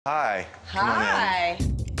Hi. Hi.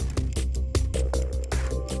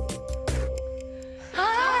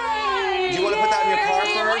 Hi. Do you want to put that in your car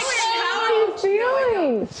first? How are you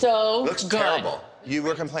feeling? So Looks good. terrible. You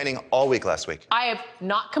were complaining all week last week. I have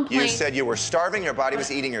not complained. You said you were starving, your body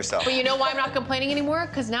was eating yourself. But you know why I'm not complaining anymore?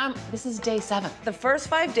 Because now this is day 7. The first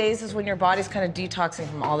 5 days is when your body's kind of detoxing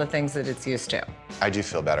from all the things that it's used to. I do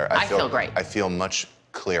feel better. I feel great. I feel much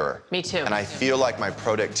clearer. Me too. And I feel like my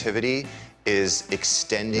productivity is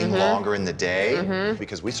extending longer in the day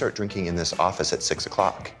because we start drinking in this office at 6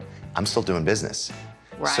 o'clock. I'm still doing business.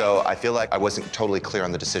 Right. So I feel like I wasn't totally clear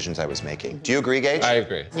on the decisions I was making. Do you agree, Gage? I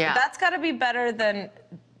agree. Yeah. That's got to be better than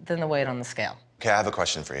the weight on the scale. Okay, I have a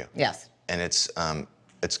question for you. Yes. And it's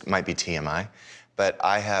might be TMI, but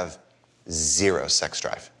I have 0 sex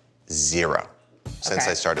drive. 0. Since Okay.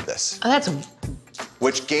 I started this. Oh, that's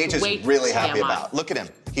Which Gage is Wait, really happy TMI. about. Look at him.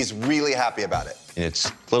 He's really happy about it. And it's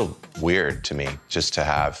a little weird to me just to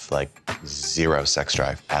have like 0 sex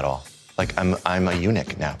drive at all. Like I'm a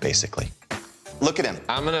eunuch now, basically. Look at him.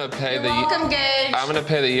 I'm gonna pay Welcome, Gage. I'm gonna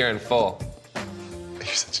pay the year in full. You're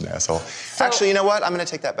such an asshole. Actually, you know what? I'm gonna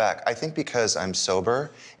take that back. I think because I'm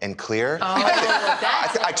sober and clear,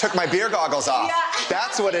 I took my beer goggles off. Yeah.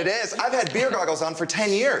 That's what it is. I've had beer goggles on for 10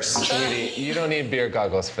 years. Sweetie, you don't need beer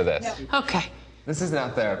goggles for this. okay. This is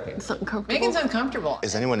not therapy. It's uncomfortable. Megan's uncomfortable.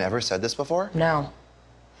 Has anyone ever said this before? No.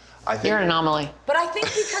 I think You're an anomaly. But I think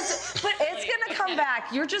but it's gonna come back.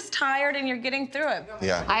 You're just tired and you're getting through it.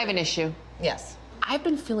 Yeah. I have an issue. Yes. I've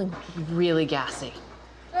been feeling really gassy.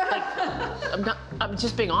 Like, I'm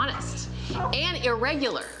just being honest. And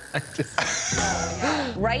irregular.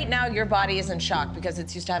 Right now, your body is in shock because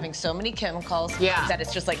it's used to having so many chemicals that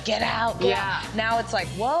it's just like, get out, get out. Now it's like,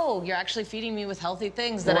 whoa, you're actually feeding me with healthy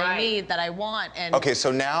things that I need, that I want. And Okay,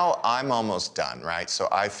 so now I'm almost done, right? So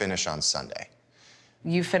I finish on Sunday.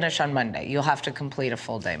 you finish on Monday. You'll have to complete a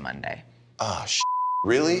full day Monday. Oh,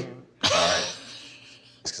 really? All right.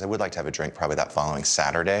 Because I would like to have a drink probably that following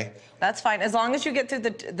Saturday. That's fine. As long as you get through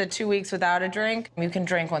the 2 weeks without a drink, you can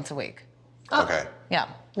drink once a week. Okay. Yeah.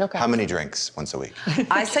 Okay. How many drinks once a week?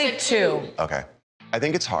 I say 2. Okay. I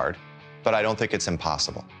think it's hard, but I don't think it's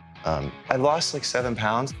impossible. I lost like 7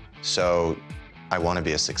 pounds, so I want to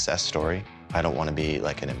be a success story. I don't want to be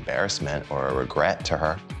like an embarrassment or a regret to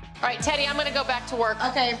her. All right, Teddi, I'm gonna go back to work.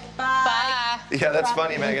 Okay, bye. Bye. Yeah, that's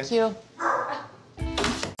funny, Megan. Thank you.